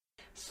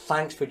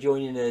thanks for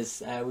joining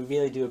us. We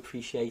really do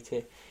appreciate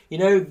it. You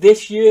know,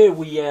 this year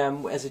we,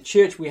 as a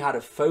church, we had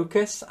a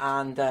focus,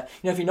 and you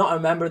know, if you're not a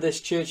member of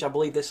this church, I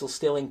believe this will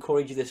still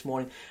encourage you this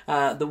morning.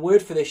 The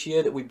word for this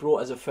year that we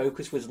brought as a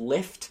focus was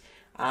lift,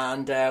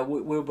 and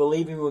we were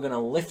believing we were going to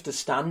lift a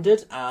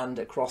standard and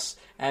across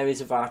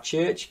areas of our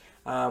church.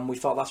 We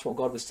felt that's what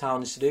God was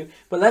telling us to do.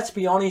 But let's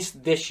be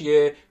honest, this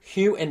year,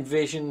 who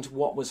envisioned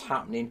what was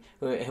happening,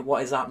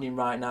 what is happening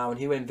right now, and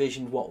who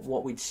envisioned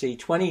what we'd see?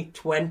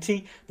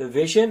 2020, the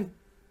vision,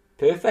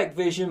 perfect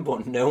vision,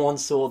 but no one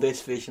saw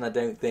this vision, I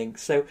don't think.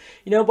 So,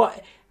 you know,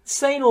 but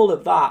saying all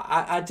of that,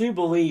 I do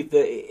believe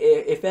that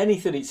if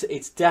anything,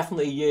 it's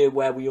definitely a year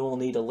where we all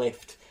need a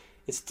lift.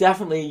 It's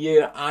definitely a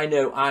year I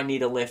know I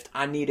need a lift.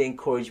 I need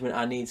encouragement.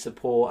 I need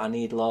support. I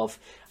need love.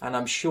 And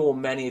I'm sure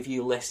many of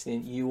you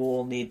listening, you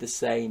all need the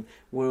same.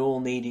 We all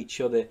need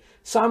each other.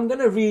 So I'm going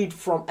to read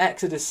from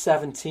Exodus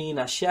 17.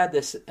 I shared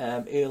this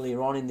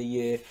earlier on in the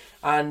year.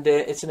 And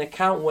it's an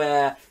account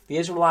where the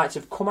Israelites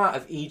have come out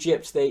of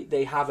Egypt.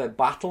 They have a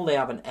battle. They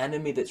have an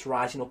enemy that's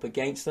rising up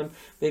against them.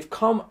 They've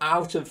come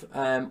out of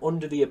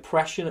under the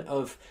oppression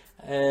of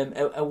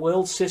a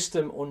world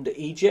system under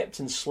Egypt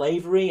and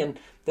slavery, and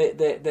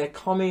they're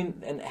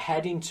coming and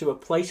heading to a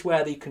place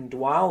where they can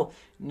dwell,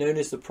 known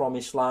as the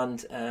Promised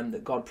Land,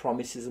 that God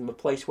promises them, a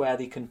place where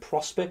they can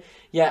prosper.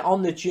 Yet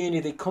on the journey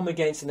they come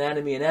against an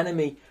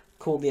enemy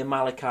called the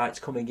Amalekites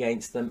come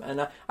against them.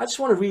 And I just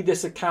want to read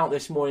this account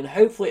this morning.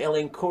 Hopefully it'll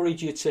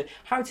encourage you to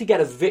how to get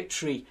a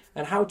victory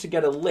and how to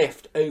get a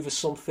lift over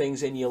some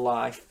things in your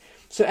life.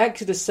 So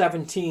Exodus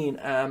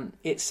 17,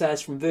 it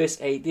says from verse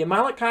 8, the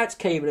Amalekites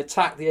came and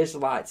attacked the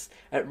Israelites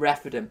at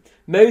Rephidim.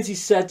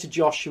 Moses said to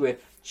Joshua,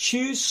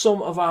 choose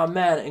some of our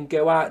men and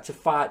go out to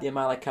fight the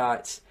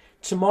Amalekites.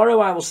 Tomorrow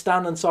I will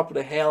stand on top of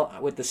the hill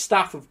with the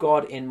staff of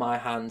God in my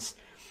hands.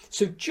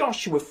 So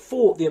Joshua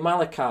fought the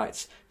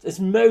Amalekites as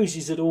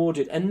Moses had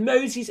ordered. And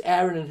Moses,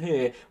 Aaron and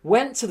Hur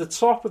went to the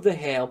top of the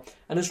hill.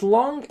 And as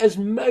long as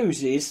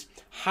Moses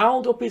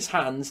held up his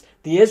hands,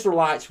 the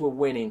Israelites were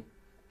winning.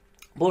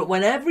 But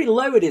whenever he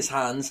lowered his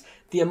hands,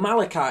 the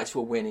Amalekites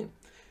were winning.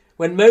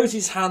 When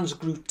Moses' hands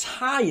grew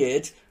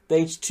tired,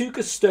 they took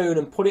a stone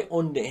and put it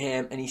under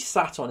him, and he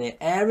sat on it.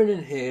 Aaron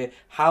and Hur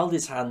held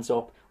his hands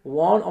up,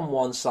 one on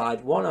one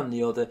side, one on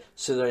the other,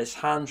 so that his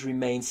hands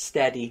remained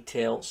steady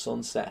till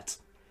sunset.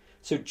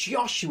 So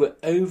Joshua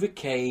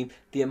overcame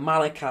the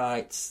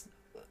Amalekites,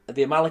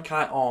 the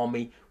Amalekite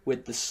army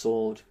with the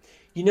sword.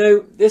 You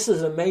know, this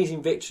is an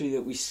amazing victory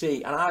that we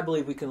see, and I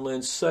believe we can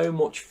learn so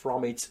much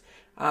from it.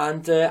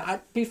 And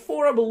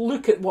before I will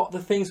look at what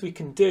the things we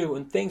can do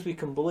and things we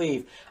can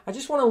believe, I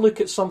just want to look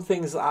at some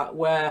things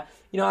where,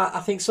 you know, I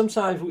think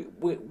sometimes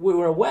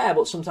we're aware,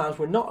 but sometimes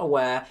we're not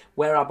aware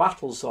where our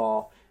battles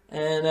are.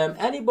 And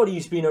anybody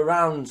who's been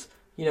around,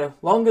 you know,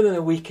 longer than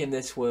a week in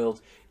this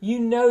world, you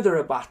know there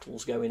are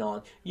battles going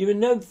on. You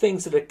know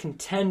things that are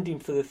contending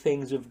for the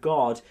things of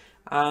God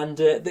and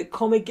that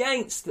come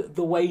against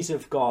the ways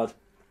of God.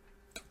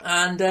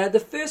 And the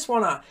first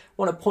one I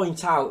want to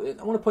point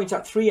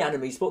out three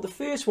enemies, but the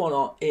first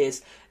one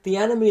is the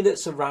enemy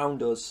that's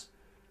around us.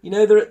 You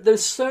know,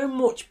 there's so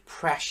much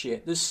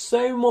pressure. There's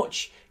so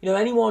much, you know,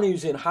 anyone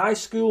who's in high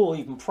school or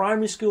even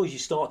primary school as you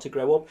start to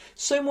grow up,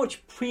 so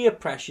much peer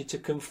pressure to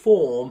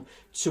conform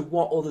to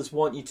what others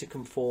want you to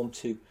conform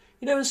to.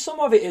 You know, and some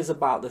of it is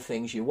about the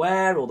things you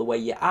wear or the way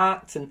you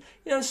act. And,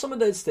 you know, some of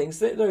those things,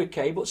 they're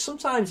okay. But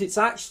sometimes it's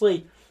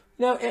actually,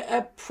 you know,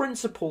 a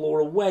principle or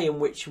a way in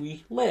which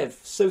we live.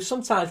 So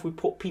sometimes we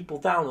put people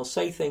down or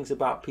say things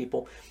about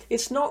people.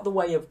 It's not the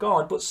way of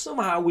God, but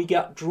somehow we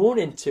get drawn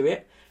into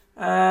it.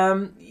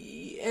 And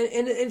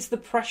it's the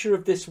pressure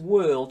of this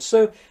world.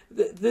 So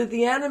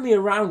the enemy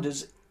around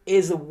us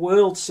is a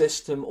world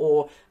system,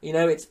 or, you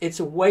know, it's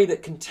a way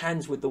that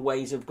contends with the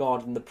ways of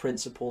God and the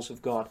principles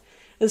of God.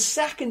 The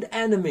second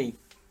enemy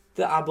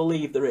that I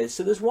believe there is.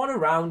 So there's one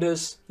around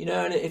us, you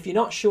know, and if you're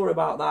not sure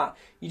about that,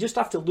 you just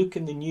have to look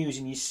in the news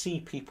and you see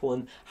people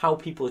and how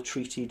people are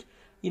treated,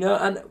 you know,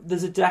 and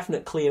there's a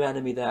definite clear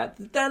enemy there.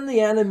 Then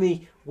the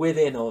enemy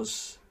within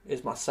us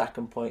is my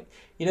second point.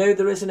 You know,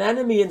 there is an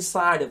enemy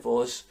inside of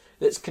us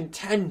that's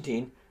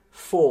contending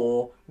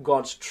for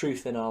God's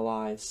truth in our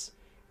lives.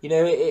 You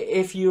know,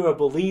 if you're a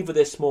believer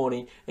this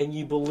morning and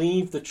you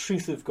believe the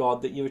truth of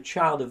God, that you're a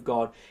child of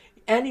God,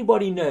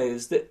 anybody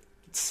knows that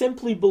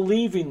simply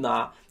believing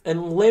that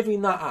and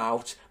living that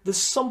out, there's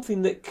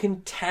something that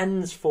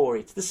contends for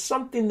it. There's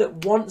something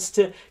that wants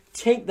to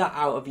take that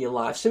out of your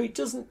life so it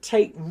doesn't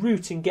take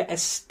root and get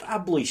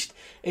established,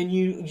 and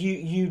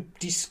you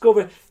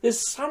discover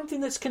there's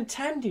something that's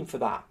contending for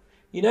that.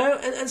 You know,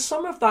 and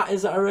some of that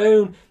is our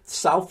own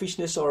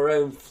selfishness or our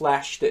own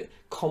flesh that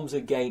comes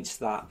against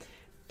that.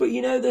 But,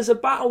 you know, there's a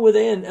battle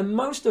within, and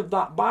most of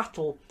that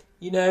battle,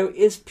 you know,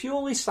 is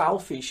purely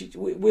selfish.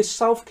 We're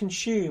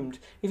self-consumed.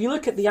 If you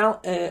look at the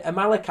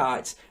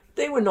Amalekites,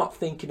 they were not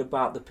thinking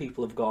about the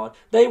people of God.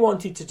 They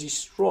wanted to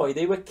destroy.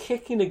 They were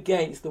kicking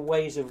against the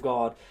ways of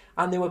God,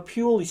 and they were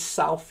purely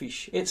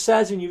selfish. It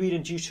says when you read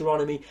in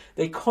Deuteronomy,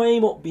 they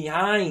came up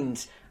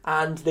behind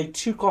and they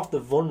took off the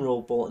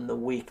vulnerable and the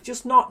weak.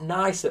 Just not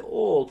nice at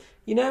all.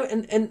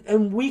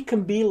 And we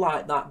can be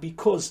like that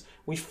because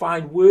we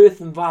find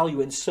worth and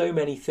value in so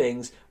many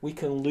things, we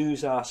can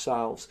lose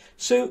ourselves.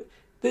 So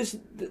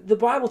the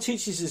Bible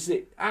teaches us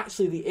that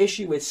actually the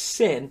issue is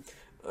sin,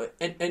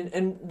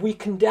 and we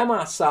condemn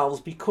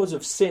ourselves because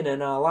of sin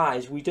in our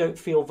lives. We don't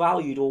feel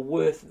valued or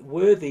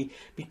worthy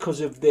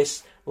because of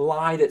this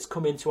lie that's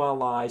come into our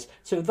lives.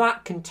 So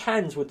that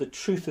contends with the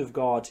truth of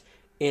God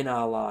in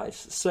our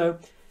lives. So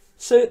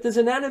there's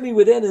an enemy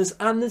within us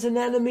and there's an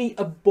enemy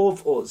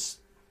above us.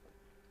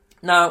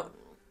 Now,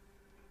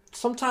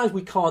 sometimes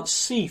we can't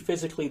see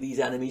physically these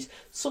enemies.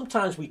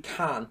 Sometimes we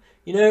can.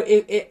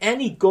 If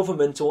any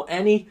government or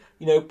any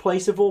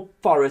place of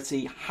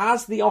authority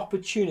has the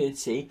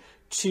opportunity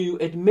to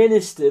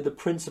administer the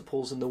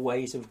principles and the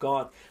ways of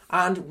God,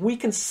 and we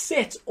can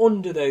sit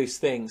under those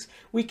things.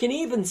 We can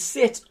even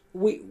sit.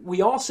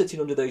 We are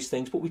sitting under those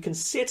things, but we can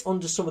sit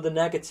under some of the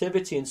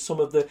negativity and some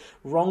of the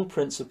wrong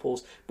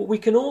principles. But we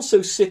can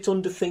also sit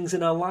under things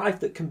in our life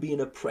that can be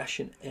an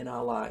oppression in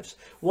our lives.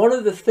 One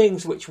of the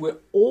things which we're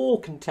all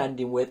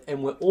contending with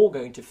and we're all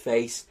going to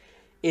face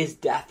is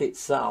death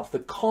itself. The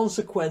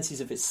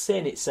consequences of its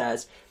sin, it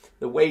says,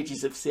 the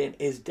wages of sin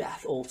is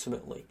death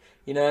ultimately.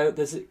 There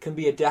can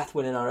be a death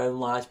within our own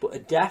lives, but a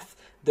death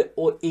that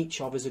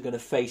each of us are going to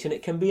face. And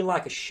it can be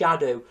like a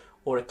shadow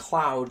or a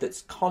cloud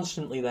that's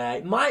constantly there.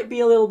 It might be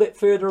a little bit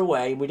further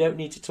away, and we don't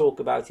need to talk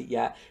about it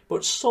yet,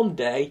 but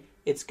someday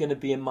it's going to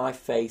be in my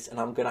face, and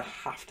I'm going to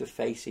have to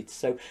face it.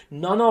 So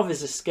none of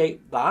us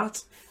escape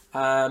that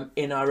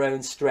in our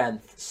own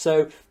strength.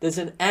 So there's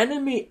an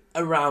enemy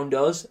around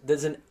us,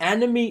 there's an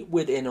enemy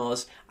within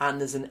us, and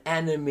there's an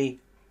enemy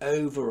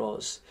over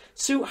us.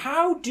 So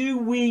how do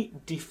we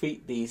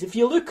defeat these? If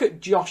you look at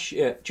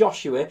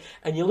Joshua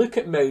and you look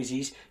at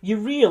Moses, you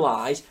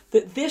realise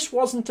that this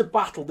wasn't a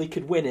battle they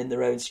could win in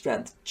their own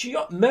strength.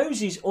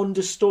 Moses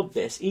understood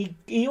this.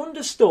 He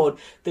understood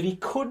that he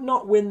could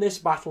not win this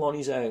battle on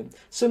his own.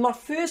 So my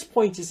first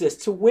point is this: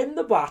 to win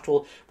the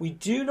battle, we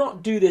do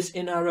not do this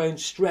in our own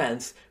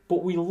strength,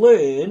 but we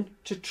learn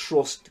to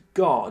trust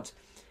God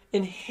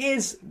in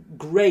His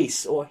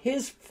grace or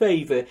His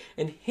favour,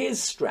 in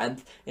His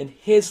strength, in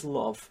His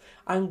love.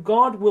 And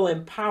God will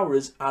empower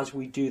us as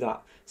we do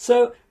that.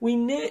 So we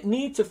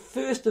need to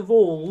first of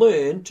all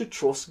learn to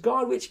trust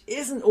God, which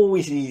isn't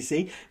always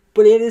easy,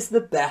 but it is the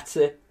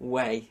better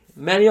way.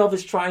 Many of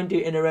us try and do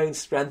it in our own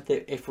strength,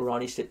 if we're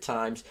honest, at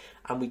times,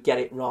 and we get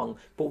it wrong.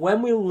 But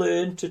when we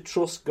learn to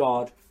trust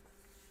God,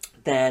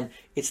 then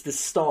it's the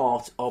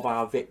start of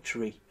our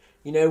victory.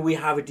 We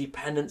have a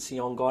dependency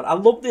on God. I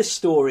love this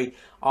story,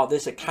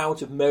 this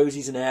account of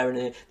Moses and Aaron.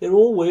 And they're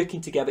all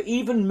working together.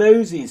 Even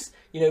Moses,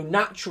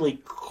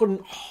 naturally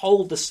couldn't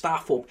hold the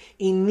staff up.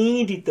 He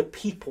needed the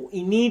people.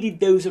 He needed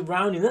those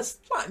around him. That's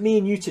like me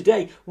and you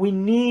today. We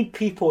need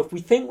people. If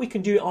we think we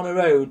can do it on our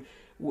own,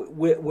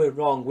 we're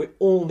wrong. We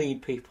all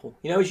need people.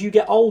 As you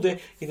get older,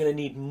 you're going to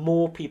need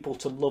more people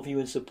to love you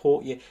and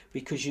support you,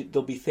 because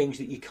there'll be things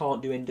that you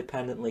can't do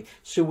independently.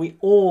 So we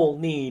all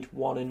need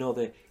one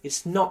another.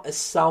 It's not a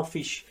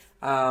selfish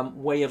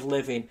way of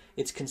living.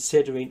 It's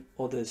considering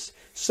others.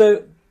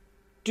 So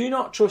do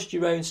not trust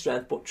your own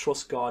strength, but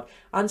trust God.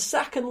 And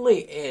secondly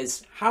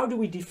is, how do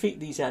we defeat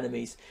these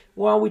enemies?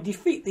 Well, we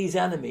defeat these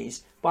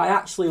enemies by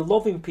actually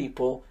loving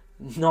people,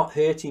 not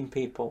hurting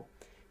people.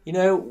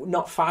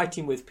 Not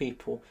fighting with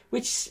people,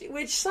 which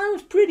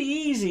sounds pretty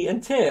easy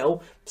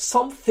until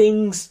some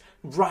things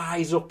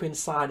rise up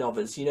inside of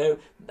us.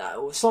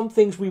 Some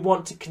things we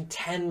want to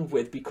contend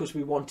with because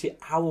we want it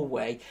our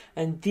way,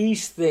 and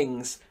these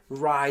things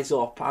rise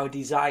up, our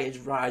desires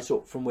rise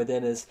up from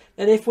within us.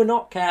 And if we're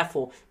not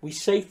careful, we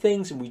say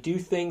things and we do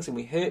things and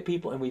we hurt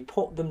people and we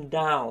put them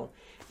down.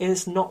 And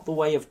it's not the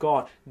way of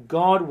God.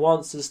 God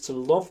wants us to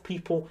love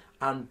people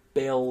and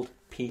build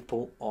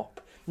people up.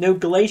 Now,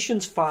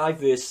 Galatians 5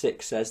 verse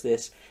 6 says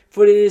this: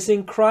 For it is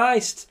in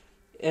Christ,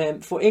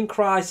 in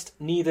Christ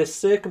neither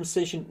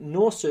circumcision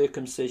nor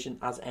circumcision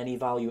has any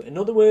value. In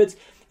other words,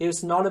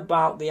 it's not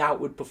about the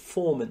outward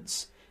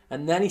performance.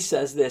 And then he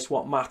says this,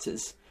 what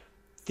matters: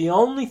 the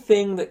only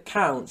thing that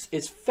counts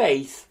is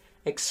faith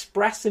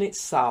expressing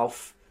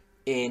itself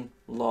in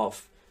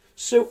love.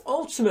 So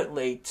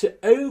ultimately, to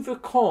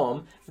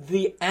overcome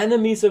the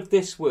enemies of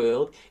this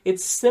world,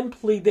 it's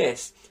simply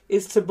this,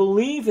 is to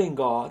believe in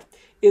God,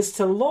 is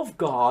to love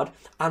God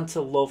and to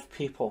love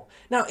people.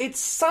 Now, it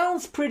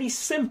sounds pretty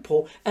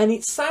simple and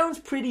it sounds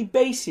pretty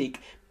basic,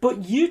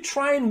 but you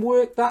try and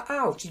work that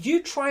out.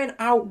 You try and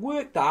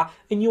outwork that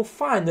and you'll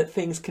find that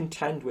things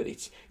contend with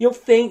it. You'll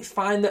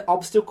find that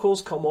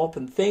obstacles come up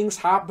and things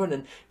happen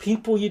and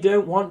people you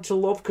don't want to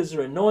love because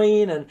they're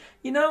annoying, and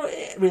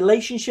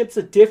relationships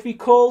are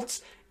difficult.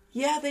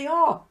 Yeah, they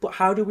are. But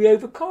how do we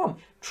overcome?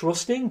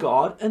 Trusting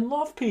God and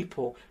love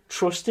people.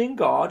 Trusting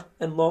God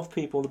and love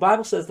people. The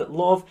Bible says that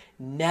love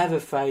never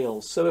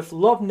fails. So if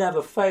love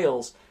never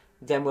fails,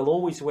 then we'll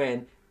always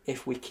win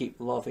if we keep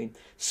loving.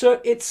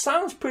 So it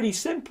sounds pretty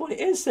simple. It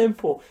is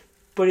simple,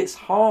 but it's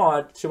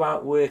hard to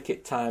outwork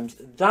at times.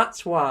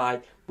 That's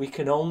why We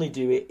can only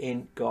do it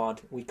in God.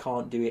 We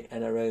can't do it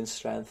in our own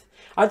strength.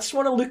 I just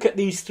want to look at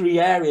these three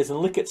areas and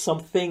look at some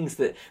things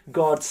that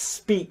God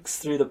speaks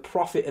through the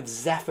prophet of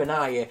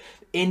Zephaniah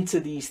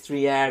into these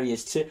three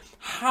areas to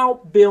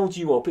help build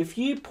you up. If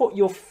you put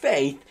your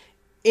faith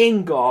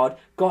in God,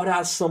 God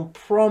has some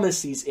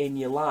promises in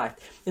your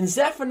life. And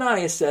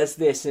Zephaniah says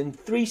this in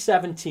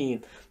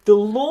 3:17, "The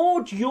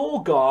Lord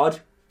your God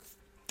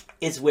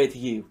is with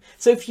you."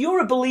 So if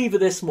you're a believer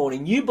this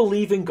morning, you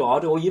believe in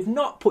God, or you've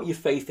not put your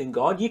faith in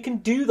God, you can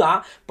do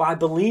that by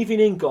believing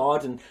in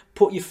God and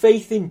put your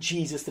faith in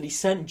Jesus, that he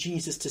sent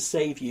Jesus to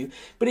save you.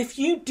 But if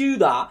you do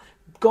that,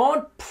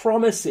 God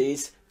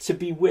promises to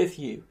be with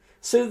you.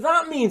 So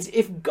that means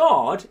if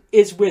God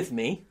is with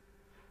me,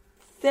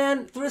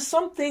 then there are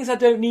some things I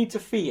don't need to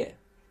fear.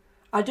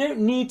 I don't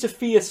need to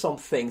fear some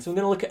things. We're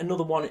going to look at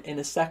another one in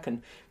a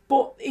second.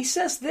 But he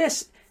says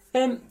this,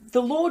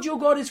 "The Lord your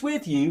God is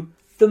with you,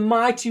 the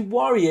mighty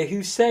warrior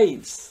who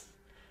saves."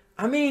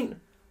 I mean,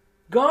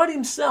 God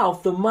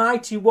himself, the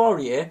mighty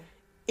warrior,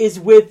 is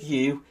with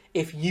you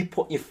if you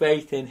put your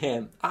faith in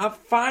him. I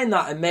find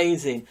that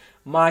amazing.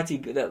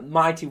 The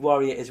mighty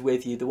warrior is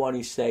with you, the one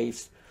who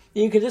saves.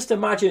 You can just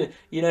imagine,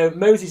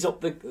 Moses up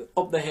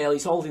the hill,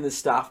 he's holding the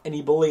staff, and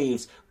he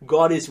believes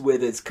God is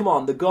with us. Come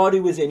on, the God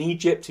who was in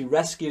Egypt, who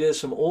rescued us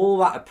from all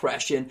that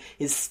oppression,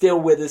 is still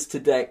with us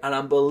today. And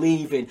I'm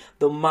believing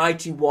the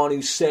mighty one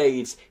who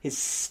saves is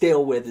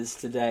still with us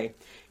today.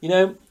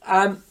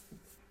 And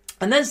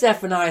then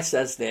Zephaniah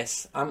says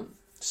this.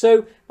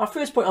 So my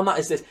first point on that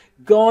is this: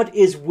 God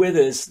is with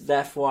us,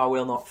 therefore I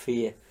will not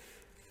fear.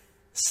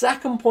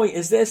 Second point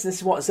is this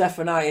is what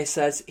Zephaniah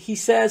says. He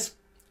says,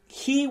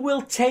 he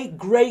will take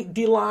great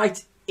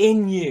delight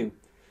in you.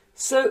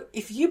 So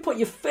if you put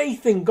your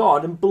faith in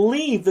God and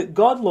believe that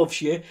God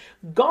loves you,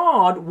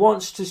 God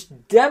wants to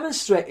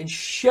demonstrate and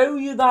show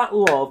you that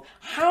love,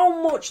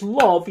 how much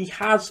love he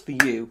has for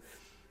you.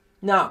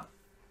 Now,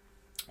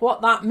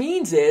 what that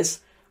means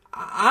is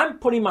I'm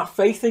putting my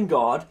faith in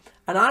God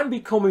and I'm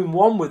becoming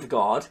one with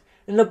God.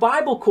 And the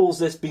Bible calls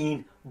this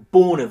being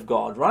born of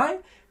God,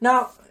 right?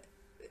 Now,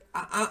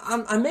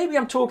 and maybe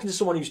I'm talking to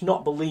someone who's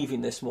not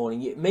believing this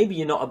morning. Maybe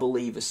you're not a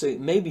believer, so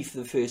maybe for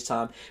the first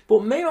time.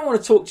 But maybe I want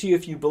to talk to you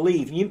if you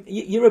believe.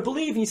 You're a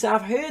believer and you say,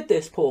 "I've heard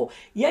this, Paul."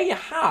 Yeah, you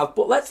have,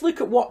 but let's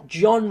look at what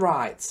John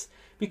writes.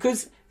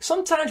 Because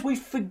sometimes we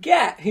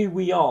forget who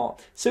we are.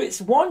 So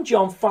it's 1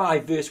 John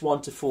 5, verse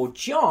 1 to 4.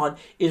 John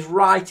is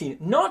writing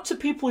not to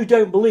people who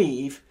don't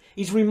believe.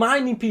 He's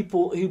reminding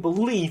people who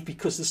believe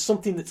because there's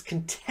something that's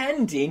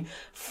contending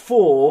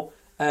for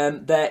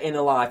their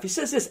inner life. He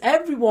says this: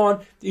 everyone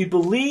who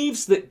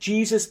believes that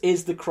Jesus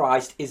is the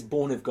Christ is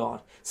born of God.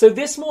 So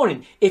this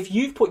morning, if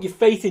you've put your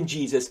faith in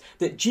Jesus,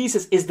 that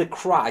Jesus is the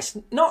Christ,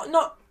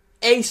 not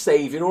a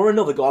saviour or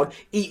another God,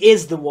 he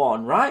is the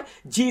one, right?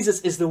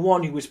 Jesus is the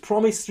one who was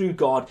promised through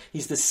God.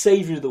 He's the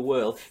saviour of the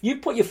world. You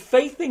put your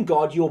faith in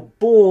God, you're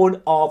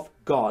born of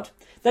God.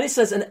 Then it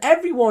says, and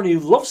everyone who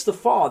loves the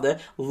Father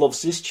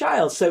loves his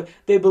child. So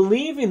they're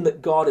believing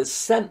that God has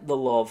sent the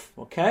love,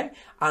 okay?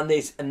 And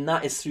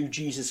that is through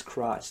Jesus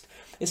Christ.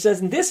 It says,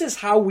 and this is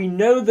how we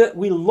know that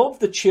we love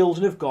the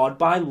children of God,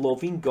 by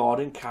loving God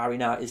and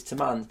carrying out his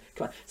commands.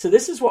 So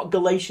this is what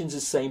Galatians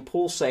is saying,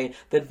 Paul's saying,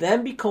 that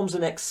then becomes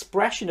an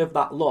expression of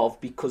that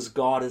love because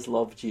God has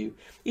loved you.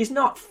 He's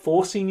not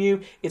forcing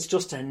you, it's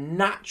just a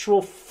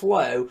natural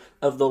flow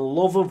of the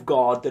love of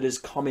God that has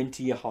come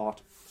into your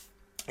heart.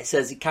 It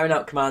says he carried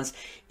out commands.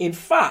 In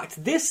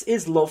fact, this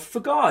is love for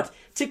God,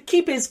 to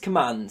keep his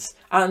commands,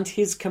 and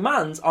his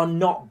commands are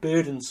not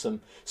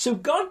burdensome. So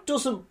God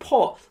doesn't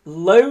put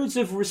loads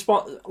of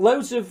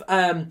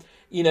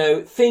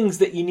things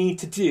that you need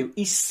to do.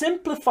 He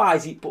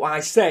simplifies it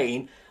by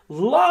saying,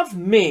 love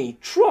me,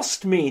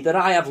 trust me that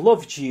I have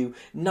loved you.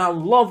 Now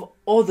love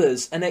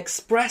others and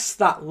express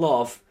that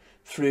love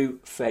through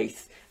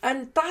faith.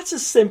 And that's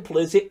as simple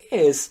as it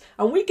is.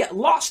 And we get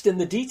lost in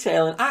the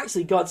detail. And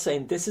actually God's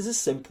saying this is as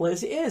simple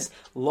as it is.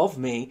 Love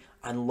me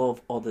and love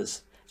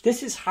others.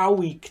 This is how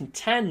we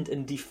contend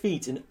and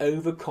defeat and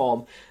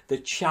overcome the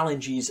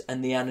challenges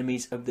and the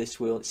enemies of this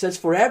world. It says,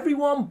 for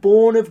everyone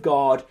born of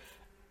God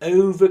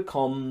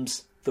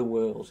overcomes the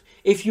world.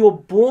 If you're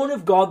born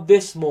of God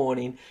this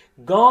morning,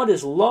 God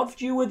has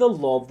loved you with a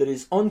love that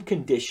is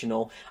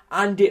unconditional,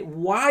 and it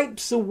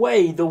wipes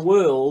away the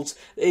world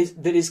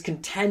that is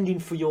contending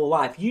for your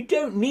life. You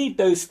don't need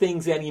those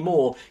things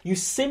anymore. You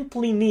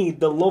simply need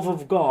the love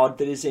of God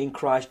that is in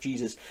Christ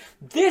Jesus.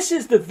 This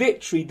is the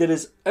victory that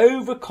has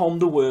overcome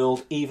the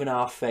world, even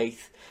our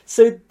faith.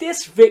 So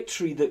this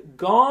victory that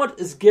God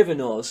has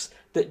given us,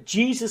 that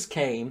Jesus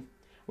came,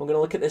 we're going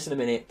to look at this in a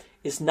minute,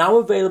 is now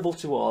available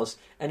to us,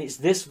 and it's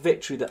this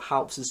victory that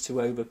helps us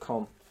to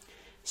overcome.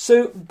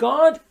 So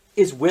God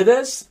is with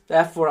us,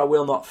 therefore I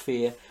will not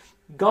fear.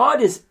 God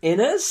is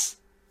in us,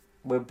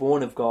 we're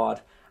born of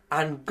God.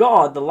 And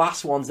God, the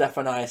last one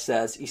Zephaniah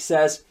says, he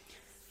says,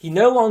 he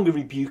no longer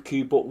rebuke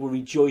you, but will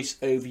rejoice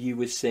over you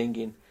with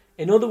singing.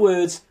 In other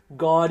words,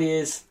 God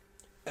is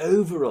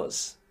over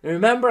us. And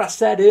remember I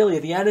said earlier,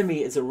 the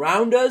enemy is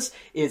around us,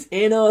 is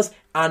in us,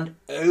 and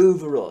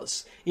over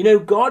us. You know,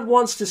 God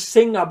wants to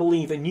sing, I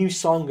believe, a new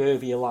song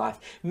over your life.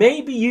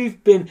 Maybe you've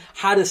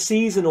had a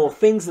season or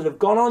things that have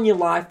gone on in your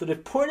life that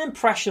have put an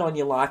impression on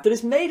your life, that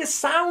has made a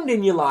sound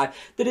in your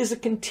life, that is a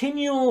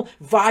continual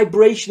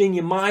vibration in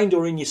your mind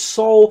or in your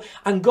soul,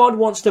 and God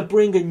wants to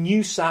bring a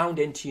new sound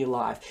into your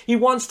life. He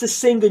wants to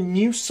sing a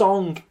new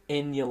song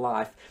in your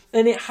life.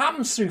 And it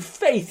happens through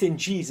faith in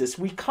Jesus.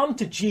 We come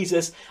to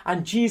Jesus,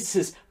 and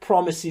Jesus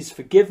promises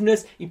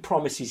forgiveness, he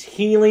promises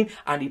healing,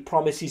 and he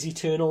promises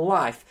eternal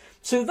life.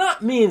 So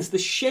that means the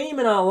shame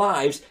in our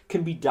lives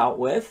can be dealt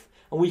with,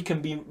 and we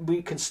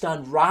can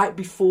stand right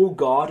before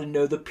God and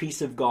know the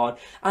peace of God.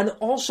 And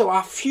also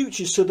our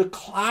future, so the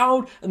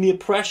cloud and the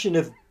oppression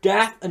of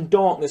death and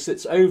darkness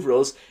that's over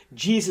us,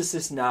 Jesus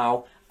has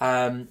now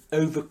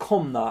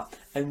overcome that,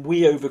 and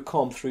we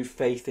overcome through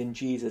faith in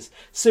Jesus.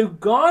 So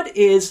God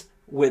is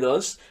with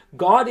us,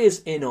 God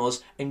is in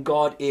us, and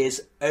God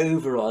is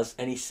over us,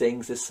 and he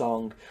sings a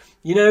song.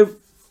 You know,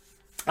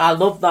 I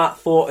love that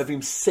thought of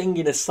him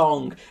singing a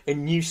song, a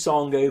new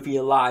song over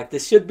your life. There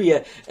should be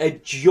a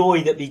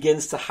joy that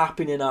begins to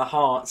happen in our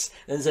hearts.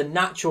 There's a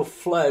natural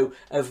flow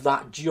of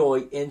that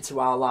joy into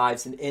our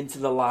lives and into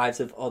the lives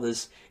of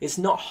others. It's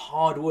not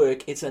hard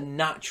work, it's a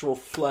natural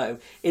flow.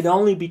 It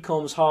only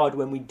becomes hard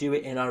when we do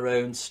it in our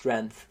own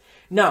strength.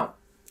 Now,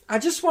 I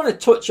just want to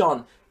touch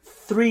on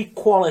 3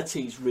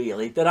 qualities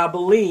really that I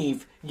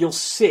believe you'll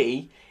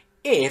see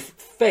if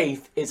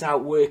faith is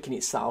outworking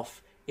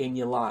itself in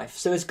your life.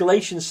 So as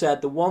Galatians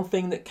said, the one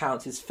thing that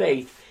counts is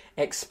faith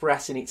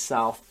expressing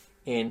itself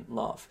in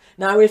love.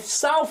 Now if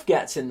self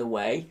gets in the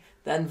way,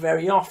 then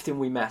very often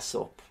we mess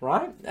up,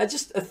 right?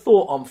 Just a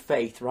thought on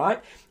faith,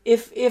 right?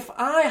 If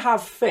I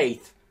have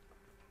faith,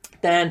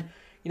 then,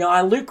 you know,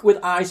 I look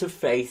with eyes of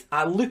faith,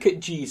 I look at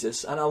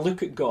Jesus and I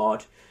look at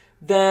God,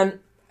 then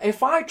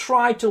if I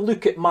try to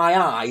look at my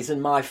eyes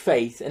and my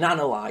faith and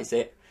analyse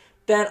it,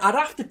 then I'd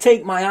have to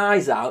take my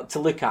eyes out to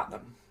look at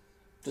them.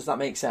 Does that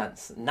make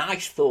sense?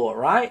 Nice thought,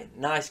 right?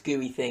 Nice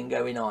gooey thing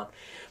going on.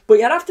 But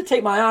you'd have to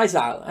take my eyes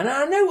out. And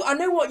I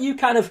know what you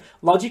kind of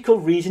logical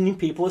reasoning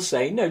people are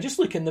saying. No, just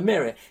look in the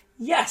mirror.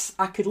 Yes,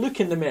 I could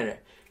look in the mirror.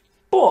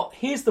 But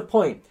here's the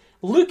point.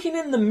 Looking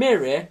in the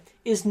mirror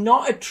is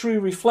not a true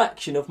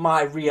reflection of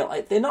my real...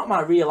 They're not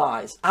my real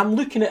eyes. I'm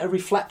looking at a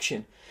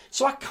reflection.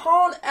 So I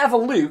can't ever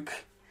look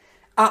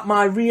at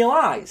my real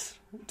eyes.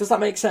 Does that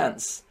make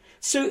sense?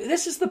 So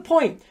this is the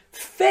point.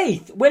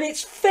 Faith, when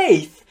it's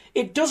faith,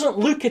 it doesn't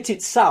look at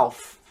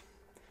itself.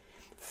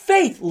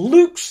 Faith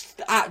looks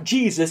at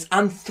Jesus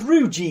and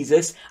through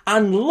Jesus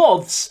and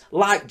loves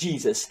like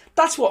Jesus.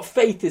 That's what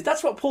faith is.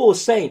 That's what Paul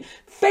is saying.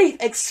 Faith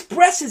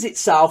expresses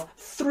itself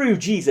through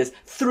Jesus,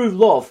 through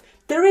love.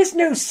 There is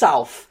no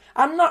self.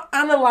 I'm not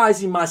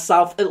analysing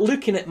myself and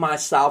looking at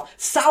myself.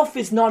 Self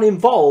is not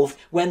involved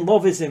when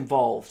love is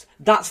involved.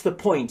 That's the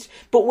point.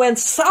 But when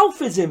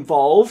self is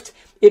involved,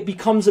 it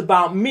becomes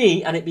about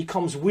me and it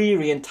becomes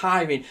weary and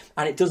tiring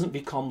and it doesn't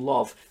become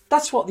love.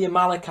 That's what the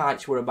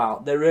Amalekites were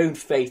about, their own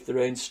faith, their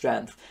own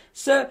strength.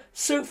 So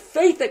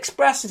faith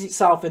expresses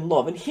itself in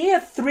love. And here are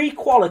 3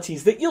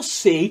 qualities that you'll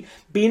see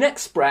being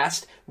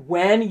expressed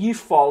when you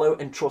follow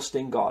and trust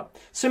in God.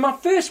 So my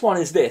first one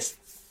is this,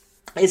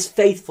 is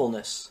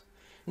faithfulness.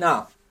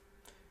 Now,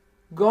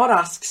 God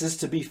asks us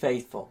to be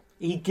faithful.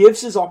 He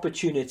gives us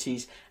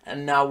opportunities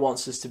and now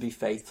wants us to be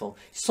faithful.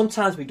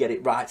 Sometimes we get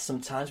it right,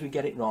 sometimes we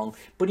get it wrong,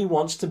 but he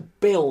wants to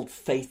build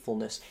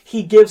faithfulness.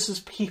 He gives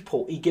us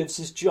people, he gives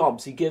us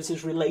jobs, he gives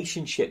us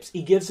relationships,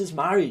 he gives us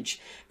marriage,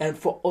 and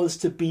for us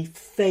to be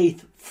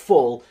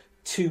faithful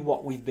to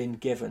what we've been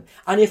given.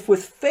 And if we're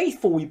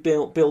faithful, we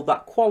build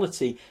that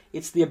quality.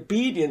 It's the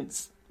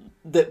obedience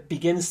that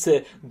begins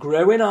to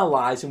grow in our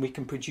lives and we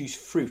can produce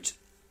fruit.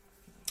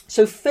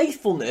 So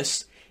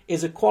faithfulness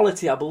is a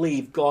quality I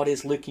believe God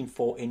is looking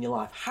for in your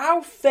life.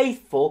 How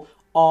faithful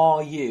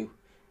are you?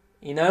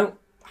 You know,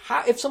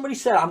 if somebody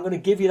said, I'm going to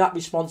give you that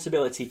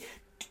responsibility,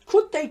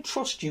 could they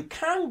trust you?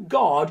 Can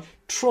God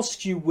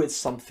trust you with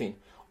something?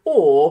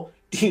 Or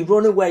do you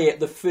run away at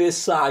the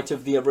first sight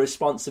of the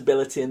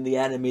responsibility and the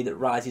enemy that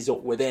rises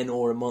up within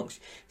or amongst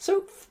you?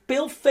 So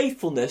build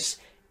faithfulness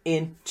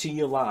into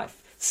your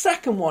life.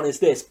 Second one is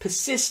this,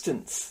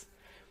 persistence.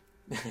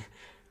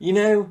 You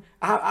know,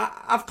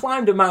 I've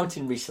climbed a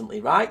mountain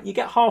recently, right? You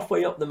get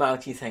halfway up the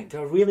mountain, you think, do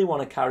I really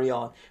want to carry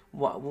on?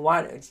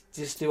 Why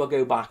just do I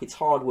go back? It's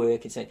hard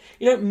work. You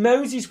know,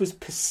 Moses was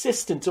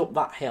persistent up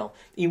that hill.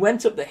 He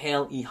went up the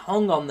hill, he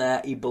hung on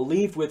there, he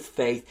believed with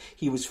faith,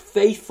 he was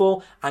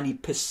faithful and he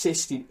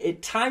persisted.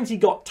 At times he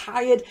got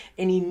tired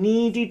and he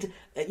needed,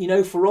 you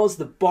know, for us,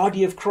 the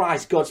body of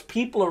Christ, God's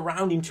people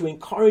around him to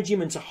encourage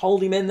him and to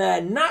hold him in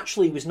there.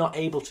 Naturally, he was not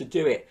able to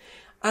do it.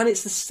 And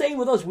it's the same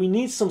with us. We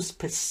need some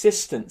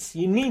persistence.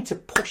 You need to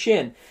push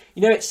in.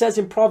 You know, it says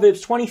in Proverbs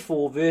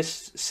 24,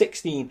 verse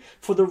 16,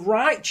 for the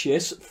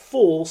righteous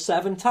fall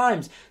 7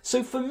 times.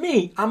 So for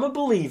me, I'm a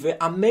believer.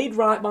 I'm made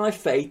right by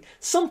faith.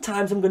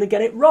 Sometimes I'm going to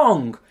get it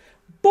wrong.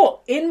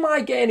 But in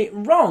my getting it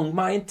wrong,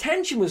 my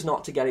intention was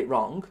not to get it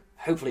wrong.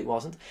 Hopefully it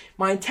wasn't.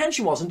 My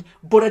intention wasn't,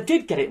 but I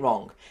did get it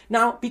wrong.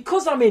 Now,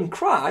 because I'm in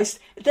Christ,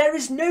 there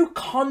is no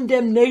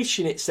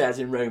condemnation, it says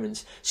in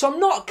Romans. So I'm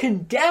not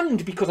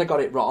condemned because I got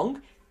it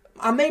wrong.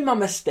 I made my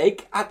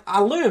mistake, I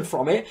learned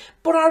from it,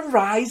 but I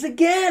rise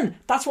again.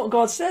 That's what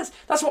God says.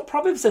 That's what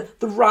Proverbs says.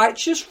 The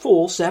righteous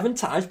fall 7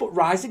 times, but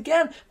rise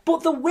again.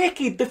 But the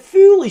wicked, the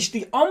foolish,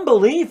 the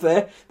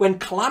unbeliever, when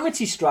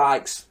calamity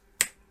strikes,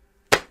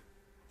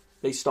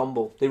 they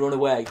stumble, they run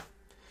away.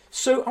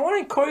 So I want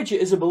to encourage you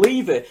as a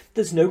believer,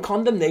 there's no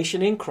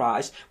condemnation in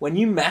Christ. When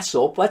you mess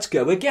up, let's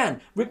go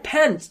again.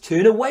 Repent,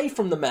 turn away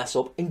from the mess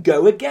up and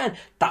go again.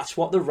 That's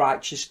what the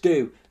righteous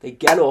do. They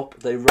get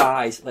up, they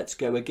rise, let's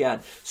go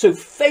again. So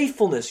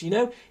faithfulness,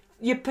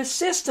 your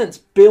persistence,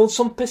 build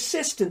some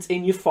persistence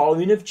in your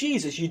following of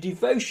Jesus, your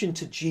devotion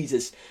to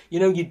Jesus,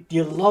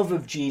 your love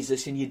of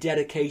Jesus and your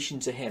dedication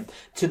to him,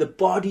 to the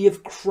body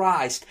of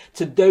Christ,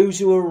 to those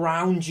who are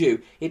around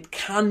you. It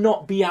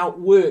cannot be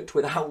outworked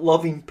without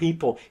loving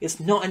people.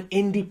 It's not an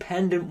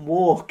independent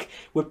walk.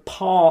 We're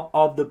part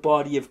of the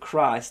body of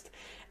Christ.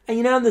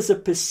 And there's a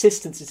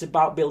persistence. It's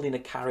about building a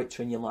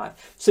character in your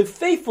life. So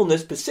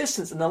faithfulness,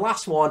 persistence, and the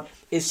last one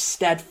is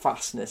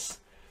steadfastness.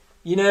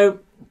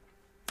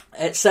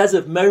 It says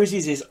of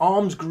Moses, his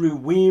arms grew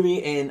weary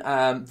in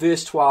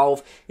verse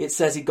 12. It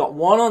says he got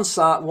one on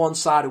one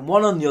side and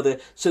one on the other,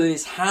 so that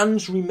his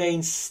hands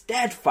remained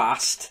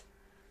steadfast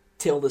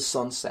till the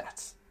sun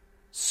set.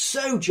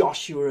 So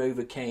Joshua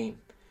overcame.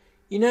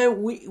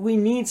 We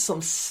need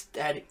some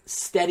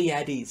steady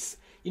eddies.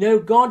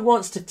 God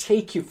wants to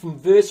take you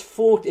from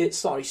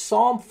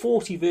Psalm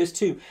 40 verse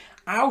 2.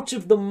 Out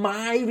of the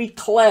miry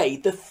clay,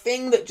 the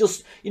thing that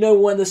just,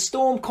 when the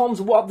storm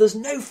comes, there's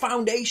no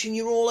foundation,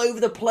 you're all over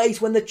the place.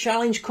 When the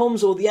challenge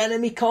comes or the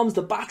enemy comes,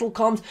 the battle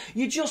comes,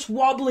 you're just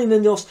wobbling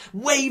and just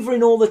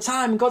wavering all the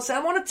time. And God said,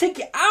 I want to take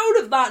you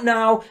out of that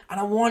now, and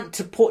I want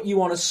to put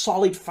you on a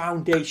solid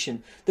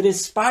foundation. That in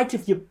spite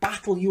of your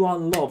battle, you are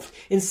loved.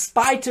 In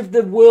spite of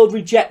the world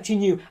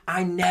rejecting you,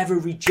 I never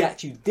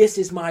reject you. This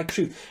is my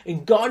truth.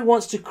 And God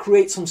wants to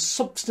create some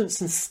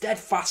substance and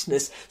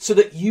steadfastness so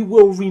that you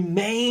will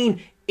remain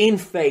in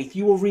faith.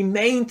 You will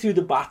remain through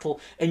the battle,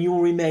 and you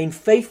will remain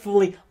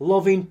faithfully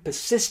loving,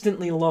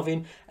 persistently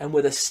loving, and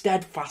with a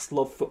steadfast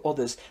love for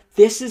others.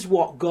 This is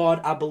what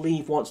God, I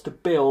believe, wants to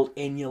build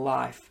in your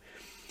life.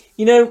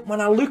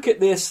 When I look at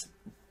this,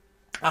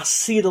 I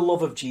see the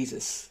love of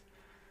Jesus.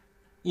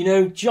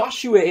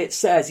 Joshua, it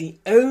says he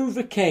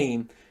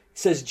overcame.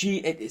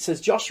 It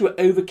says Joshua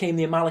overcame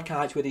the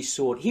Amalekites with his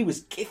sword. He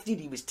was gifted,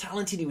 he was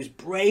talented, he was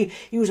brave,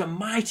 he was a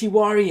mighty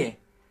warrior.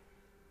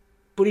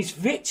 But his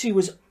victory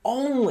was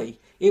only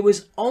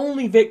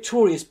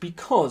victorious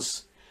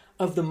because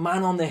of the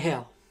man on the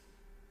hill.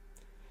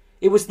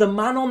 It was the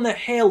man on the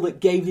hill that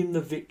gave him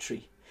the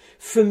victory.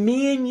 For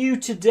me and you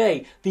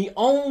today, the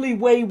only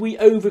way we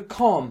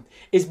overcome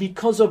is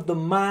because of the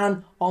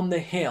man on the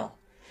hill.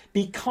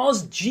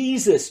 Because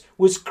Jesus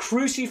was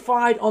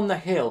crucified on the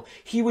hill,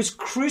 he was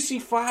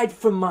crucified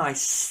for my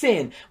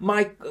sin.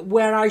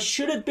 Where I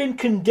should have been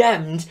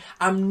condemned,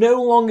 I'm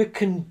no longer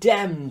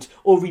condemned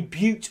or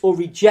rebuked or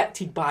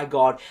rejected by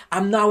God.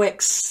 I'm now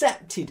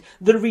accepted.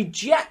 The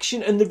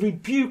rejection and the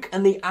rebuke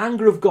and the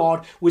anger of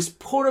God was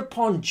put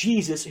upon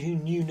Jesus, who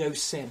knew no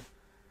sin.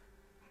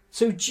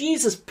 So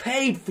Jesus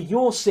paid for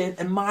your sin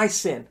and my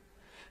sin.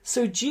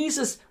 So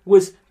Jesus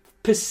was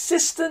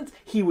persistent,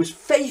 he was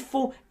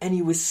faithful, and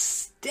he was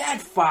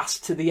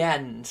steadfast to the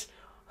end,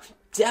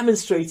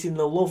 demonstrating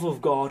the love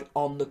of God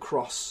on the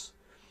cross.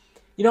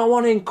 I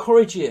want to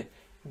encourage you.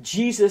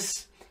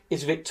 Jesus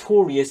is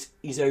victorious,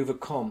 he's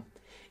overcome.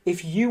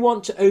 If you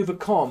want to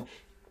overcome,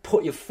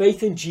 put your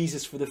faith in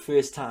Jesus for the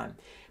first time.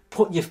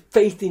 Put your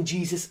faith in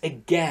Jesus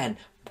again.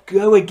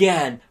 Go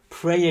again.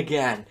 Pray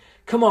again.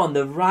 Come on,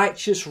 the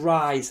righteous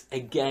rise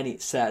again,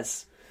 it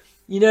says.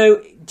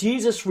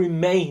 Jesus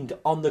remained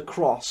on the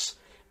cross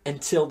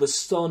until the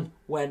sun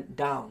went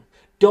down.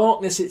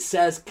 Darkness, it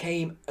says,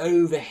 came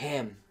over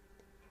him.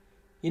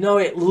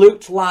 It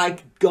looked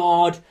like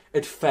God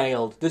had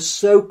failed. The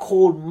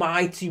so-called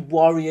mighty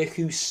warrior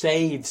who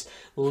saves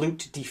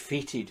looked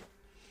defeated.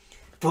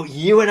 But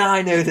you and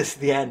I know this at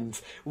the end.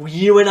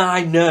 You and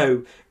I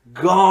know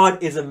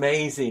God is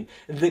amazing.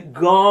 That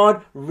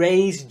God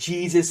raised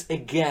Jesus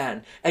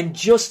again. And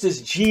just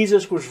as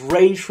Jesus was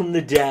raised from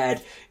the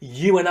dead,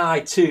 you and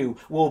I too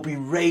will be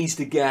raised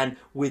again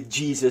with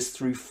Jesus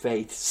through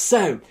faith.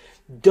 So,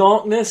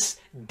 darkness,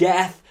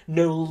 death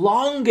no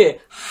longer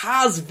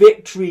has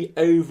victory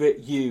over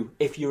you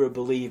if you're a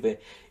believer,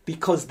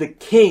 because the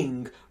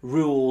King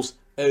rules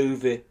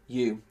over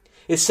you.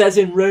 It says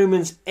in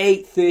Romans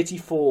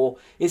 8:34,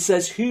 it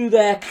says, who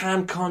there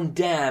can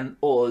condemn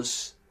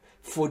us?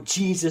 For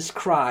Jesus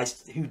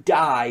Christ, who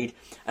died,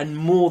 and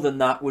more than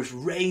that, was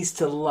raised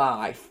to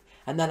life.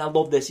 And then I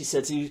love this, he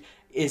says, he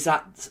is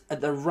at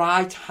the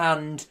right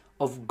hand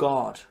of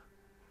God.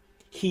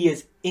 He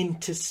is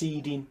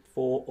interceding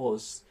for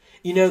us.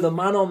 You know, the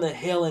man on the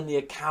hill in the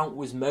account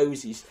was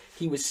Moses.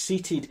 He was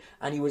seated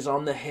and he was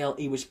on the hill.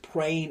 He was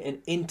praying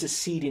and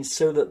interceding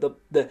so that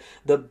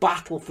the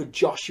battle for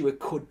Joshua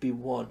could be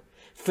won.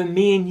 For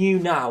me and you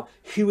now,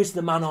 who is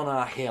the man on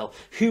our hill?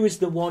 Who is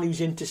the one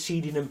who's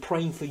interceding and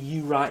praying for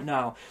you right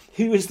now?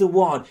 Who is the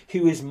one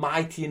who is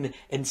mighty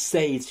and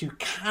saves, who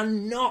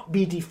cannot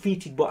be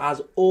defeated but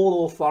has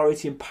all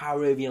authority and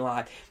power over your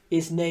life?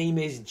 His name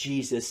is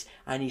Jesus,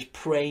 and he's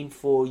praying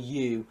for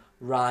you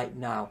right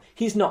now.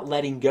 He's not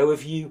letting go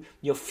of you.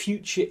 Your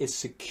future is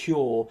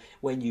secure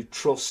when you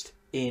trust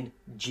in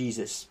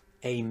Jesus.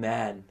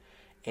 Amen.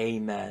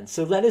 Amen.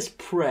 So let us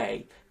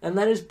pray and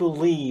let us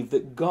believe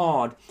that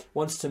God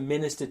wants to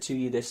minister to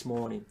you this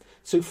morning.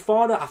 So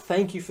Father, I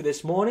thank you for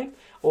this morning,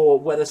 or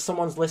whether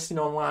someone's listening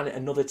online at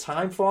another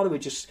time, Father, we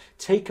just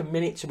take a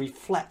minute to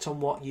reflect on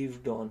what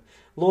you've done.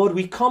 Lord,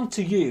 we come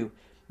to you,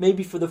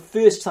 maybe for the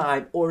first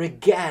time or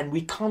again,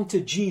 we come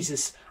to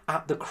Jesus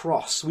at the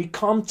cross. We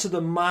come to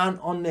the man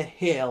on the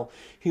hill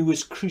who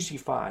was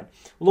crucified.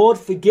 Lord,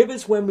 forgive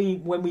us when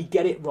we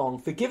get it wrong.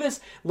 Forgive us,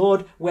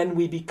 Lord, when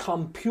we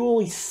become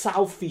purely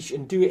selfish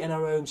and do it in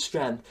our own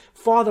strength.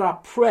 Father, I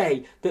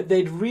pray that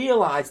they'd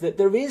realize that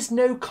there is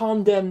no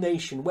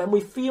condemnation. When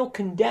we feel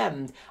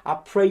condemned, I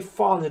pray,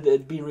 Father, that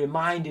they'd be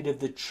reminded of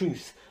the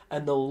truth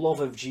and the love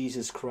of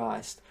Jesus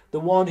Christ, the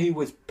one who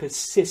was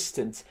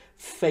persistent,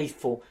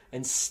 faithful,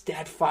 and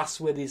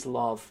steadfast with his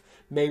love.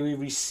 May we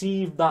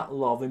receive that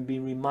love and be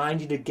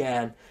reminded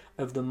again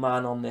of the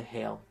man on the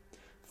hill.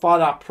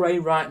 Father, I pray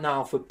right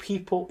now for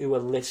people who are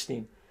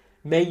listening.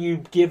 May you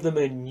give them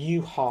a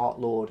new heart,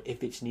 Lord,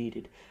 if it's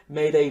needed.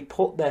 May they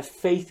put their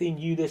faith in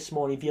you this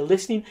morning. If you're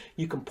listening,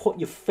 you can put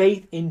your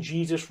faith in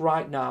Jesus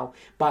right now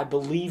by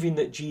believing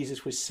that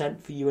Jesus was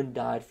sent for you and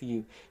died for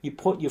you. You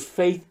put your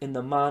faith in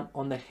the man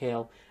on the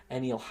hill,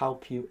 and he'll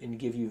help you and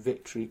give you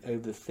victory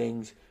over the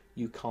things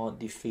you can't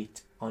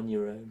defeat on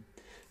your own.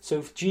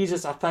 So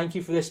Jesus, I thank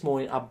you for this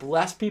morning. I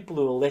bless people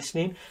who are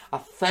listening. I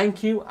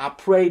thank you. I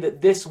pray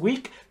that this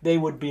week they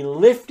would be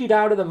lifted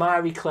out of the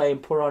miry clay and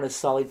put on a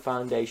solid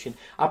foundation.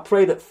 I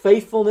pray that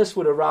faithfulness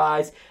would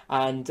arise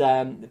and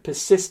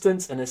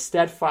persistence and a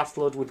steadfast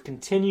love would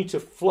continue to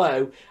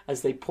flow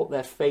as they put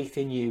their faith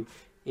in you,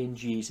 in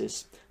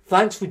Jesus.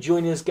 Thanks for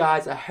joining us,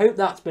 guys. I hope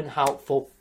that's been helpful.